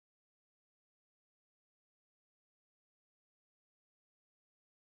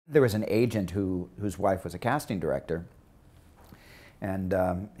There was an agent whose wife was a casting director, and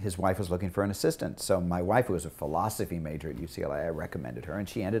his wife was looking for an assistant. So my wife, who was a philosophy major at UCLA, I recommended her, and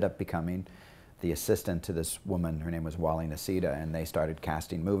she ended up becoming the assistant to this woman. Her name was Wally Nacita, and they started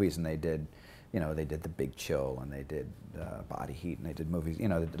casting movies, and they did, they did The Big Chill, and they did Body Heat, and they did movies, they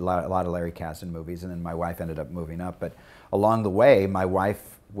did a lot of Larry Kasdan movies, and then my wife ended up moving up. But along the way, my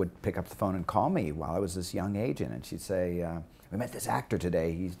wife would pick up the phone and call me while I was this young agent, and she'd say, we met this actor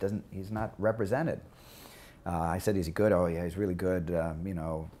today, he's not represented. I said, is he good? Oh yeah, he's really good. We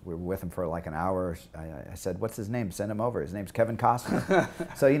were with him for like an hour. I said, what's his name? Send him over. His name's Kevin Costner.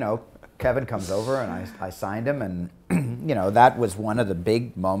 So, Kevin comes over, and I signed him, and that was one of the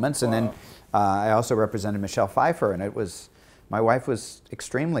big moments. And then I also represented Michelle Pfeiffer, and my wife was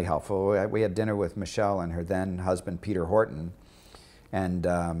extremely helpful. We had dinner with Michelle and her then husband, Peter Horton. And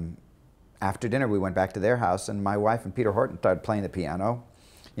after dinner, we went back to their house, and my wife and Peter Horton started playing the piano,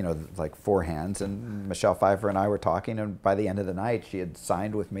 like four hands, and Michelle Pfeiffer and I were talking, and by the end of the night, she had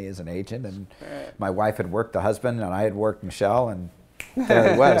signed with me as an agent, and my wife had worked the husband, and I had worked Michelle, and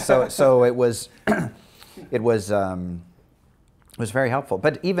there it was. So it was, it was very helpful.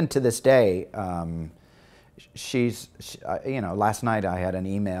 But even to this day, last night I had an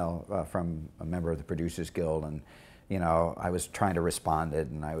email from a member of the Producers Guild, and I was trying to respond to it,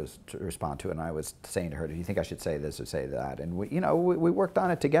 and I was saying to her, do you think I should say this or say that? And we worked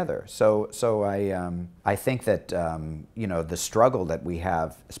on it together. So I think that the struggle that we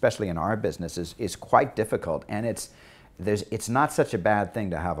have, especially in our business, is quite difficult, and it's not such a bad thing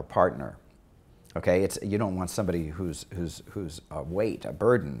to have a partner. Okay, you don't want somebody who's a weight, a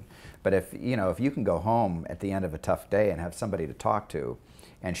burden. But if you can go home at the end of a tough day and have somebody to talk to,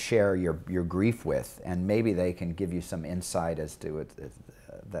 and share your grief with, and maybe they can give you some insight as to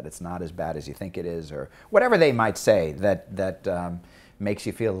that it's not as bad as you think it is, or whatever they might say that makes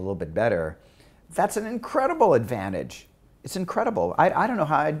you feel a little bit better. That's an incredible advantage. It's incredible. I don't know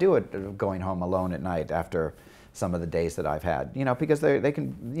how I'd do it going home alone at night after some of the days that I've had. Because they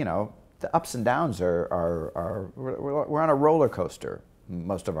can, the ups and downs we're on a roller coaster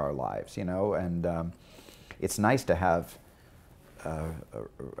most of our lives, and it's nice to have a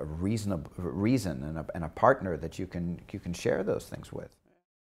reason and a partner that you can share those things with.